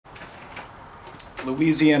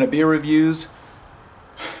Louisiana beer reviews.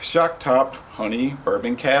 Shock Top Honey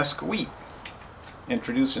Bourbon Cask Wheat.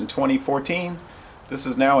 Introduced in 2014. This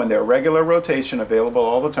is now in their regular rotation, available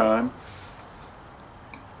all the time.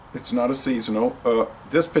 It's not a seasonal.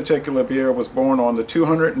 This particular beer was born on the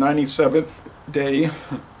 297th day,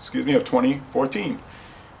 excuse me, of 2014.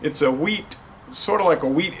 It's a wheat, sort of like a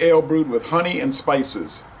wheat ale brewed with honey and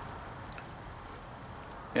spices.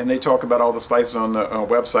 And they talk about all the spices on the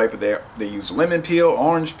website, but they use lemon peel,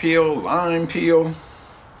 orange peel, lime peel.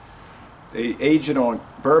 They age it on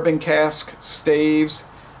bourbon cask staves.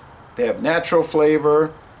 They have natural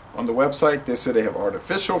flavor. On the website they say they have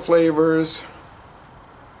artificial flavors.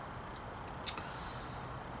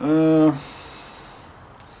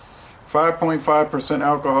 5.5%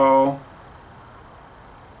 alcohol.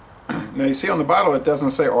 Now you see on the bottle it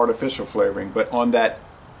doesn't say artificial flavoring, but on that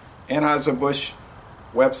Anheuser-Busch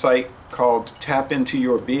website called Tap Into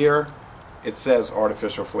Your Beer, it says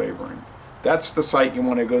artificial flavoring. That's the site you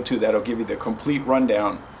want to go to. That'll give you the complete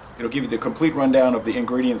rundown. It'll give you the complete rundown of the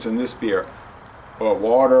ingredients in this beer.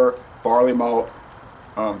 Water, barley malt,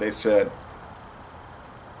 they said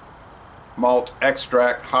malt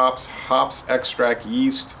extract, hops extract,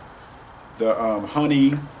 yeast, the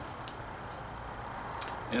honey.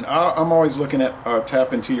 And I'm always looking at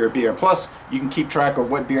Tap Into Your Beer. And plus, you can keep track of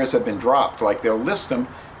what beers have been dropped. Like, they'll list them,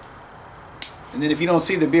 and then if you don't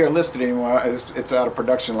see the beer listed anymore, it's out of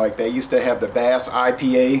production. Like, they used to have the Bass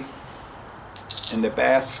IPA and the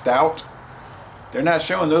Bass Stout. They're not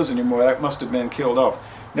showing those anymore. That must have been killed off.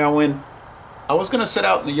 Now, when I was going to sit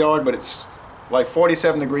out in the yard, but it's like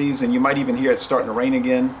 47 degrees, and you might even hear it starting to rain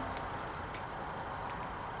again.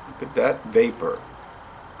 Look at that vapor.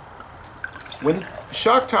 When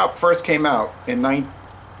Shock Top first came out in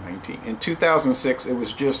 2006, it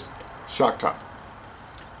was just Shock Top,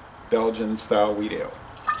 Belgian style wheat ale,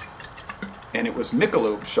 and it was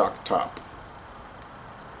Michelob Shock Top.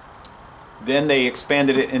 Then they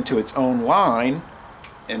expanded it into its own line,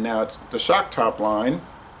 and now it's the Shock Top line,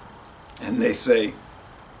 and they say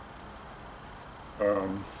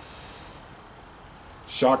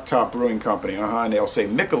Shock Top Brewing Company, and they'll say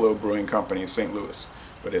Michelob Brewing Company in St. Louis,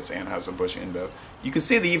 but it's Anheuser-Busch InBev. You can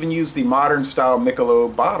see they even use the modern style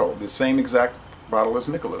Michelob bottle, the same exact bottle as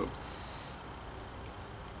Michelob.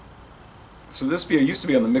 So this beer used to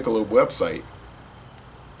be on the Michelob website.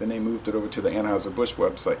 Then they moved it over to the Anheuser-Busch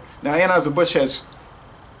website. Now Anheuser-Busch has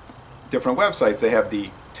different websites. They have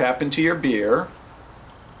the Tap Into Your Beer.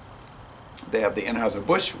 They have the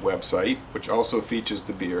Anheuser-Busch website, which also features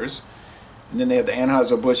the beers. And then they have the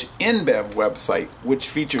Anheuser-Busch InBev website, which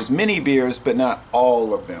features many beers, but not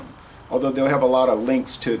all of them. Although they'll have a lot of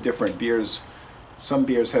links to different beers. Some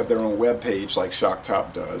beers have their own web page, like Shock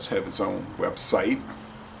Top does, have its own website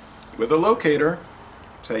with a locator,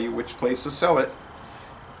 tell you which places sell it,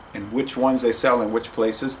 and which ones they sell in which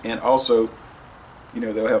places. And also, you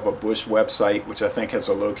know, they'll have a Busch website, which I think has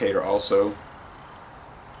a locator also.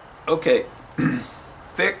 Okay,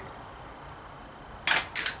 thick.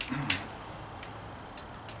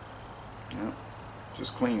 Yeah,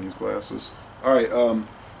 just clean these glasses. All right,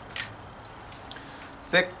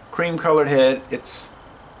 thick cream-colored head. It's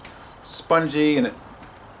spongy and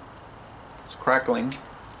it's crackling.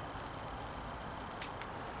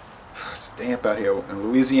 It's damp out here, and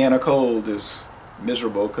Louisiana cold is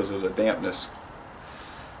miserable because of the dampness.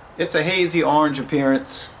 It's a hazy orange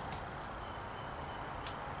appearance.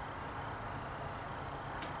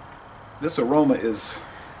 This aroma is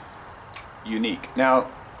unique. Now,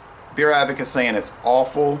 beer advocates saying it's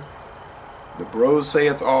awful. The bros say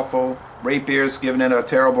it's awful. Rate Beer's giving it a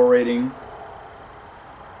terrible rating.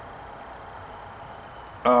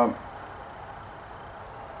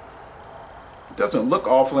 It doesn't look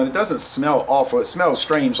awful, and it doesn't smell awful. It smells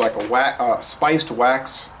strange, like a spiced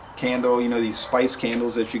wax candle. You know, these spice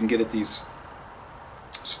candles that you can get at these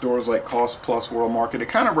stores like Cost Plus, World Market. It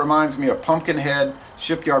kind of reminds me of Pumpkinhead,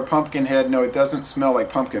 Shipyard Pumpkinhead. No, it doesn't smell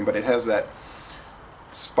like pumpkin, but it has that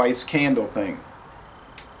spice candle thing.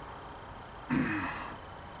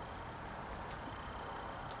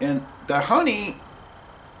 And the honey,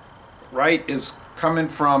 right, is coming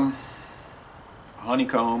from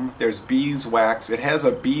honeycomb. There's beeswax. It has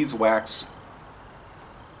a beeswax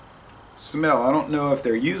smell. I don't know if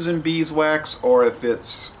they're using beeswax or if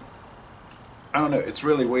it's, I don't know, it's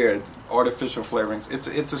really weird. Artificial flavorings.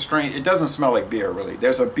 It's a strange, it doesn't smell like beer really.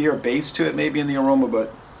 There's a beer base to it maybe in the aroma,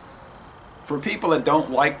 but for people that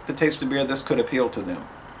don't like the taste of beer, this could appeal to them.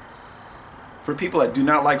 For people that do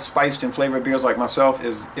not like spiced and flavored beers like myself,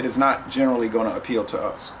 it is not generally going to appeal to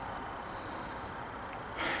us.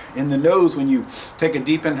 In the nose, when you take a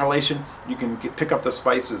deep inhalation, you can pick up the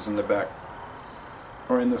spices in the back.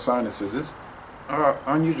 or in the sinuses. It's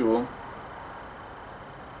unusual.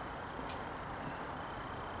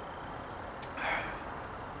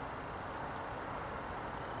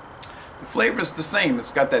 The flavor is the same.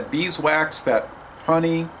 It's got that beeswax, that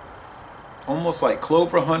honey, almost like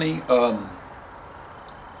clover honey.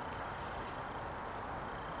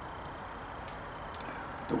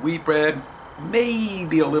 The wheat bread,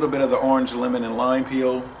 maybe a little bit of the orange, lemon, and lime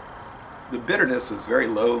peel. The bitterness is very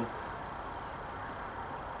low.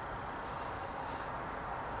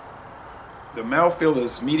 The mouthfeel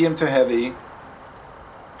is medium to heavy.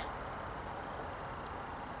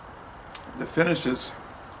 The finish is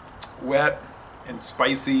wet and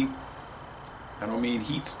spicy. I don't mean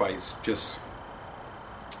heat spice, just,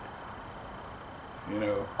 you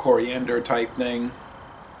know, coriander type thing.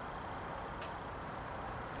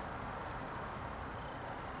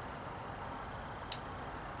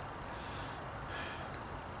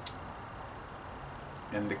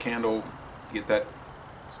 And the candle, you get that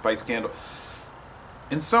spice candle.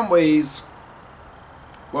 In some ways,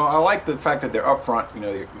 well, I like the fact that they're upfront. You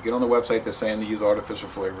know, you get on the website, they're saying they use artificial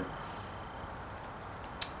flavor.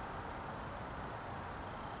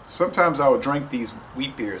 Sometimes I would drink these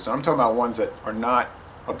wheat beers. I'm talking about ones that are not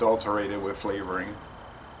adulterated with flavoring.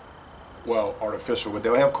 Well, artificial, but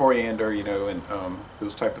they'll have coriander, you know, and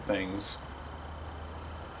those type of things.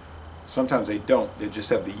 Sometimes they don't. They just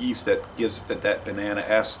have the yeast that gives it that banana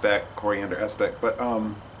aspect, coriander aspect. But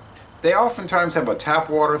they oftentimes have a tap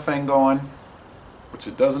water thing going, which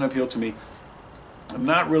it doesn't appeal to me. I'm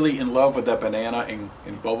not really in love with that banana and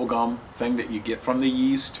bubblegum thing that you get from the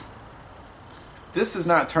yeast. This is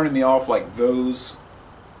not turning me off like those.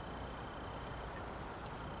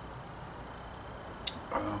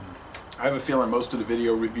 I have a feeling most of the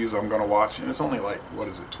video reviews I'm going to watch, and it's only like, what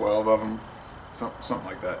is it, 12 of them? Something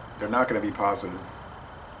like that. They're not going to be positive.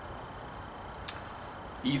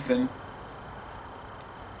 Ethan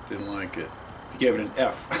didn't like it. He gave it an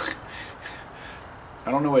F.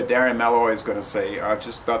 I don't know what Darren Malloy is going to say. I'm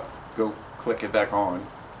just about to go click it back on.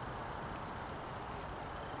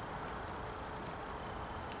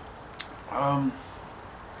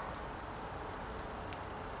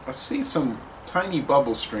 I see some tiny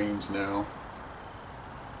bubble streams now.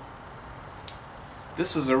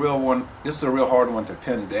 This is a real one. This is a real hard one to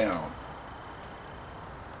pin down.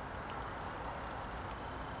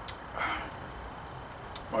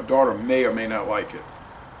 My daughter may or may not like it.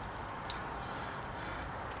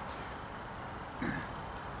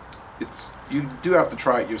 You do have to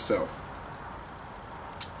try it yourself.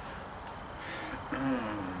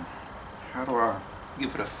 How do I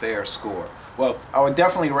give it a fair score? Well, I would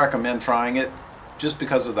definitely recommend trying it just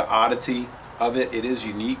because of the oddity of it. It is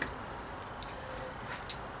unique.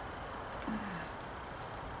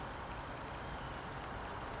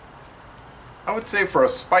 I would say for a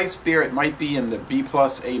spice beer, it might be in the B+,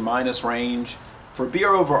 A- range. For beer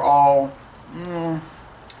overall,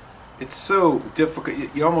 it's so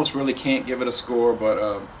difficult. You almost really can't give it a score,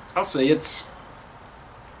 but I'll say it's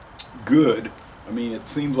good. I mean, it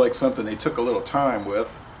seems like something they took a little time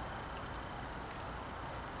with.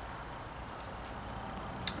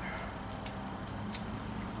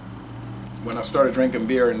 When I started drinking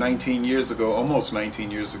beer 19 years ago, almost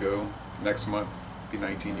 19 years ago, next month be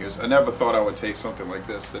 19 years, I never thought I would taste something like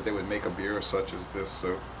this, that they would make a beer such as this.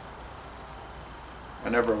 So I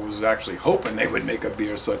never was actually hoping they would make a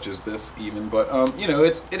beer such as this even, but you know,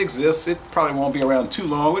 it exists. It probably won't be around too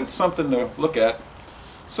long, but it's something to look at.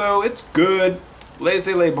 So it's good.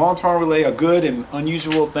 Laissez les bon temps relais, a good and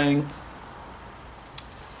unusual thing.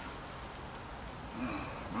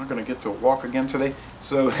 I'm not gonna get to walk again today.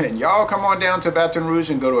 So, and y'all come on down to Baton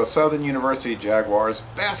Rouge and go to a Southern University Jaguars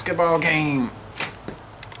basketball game.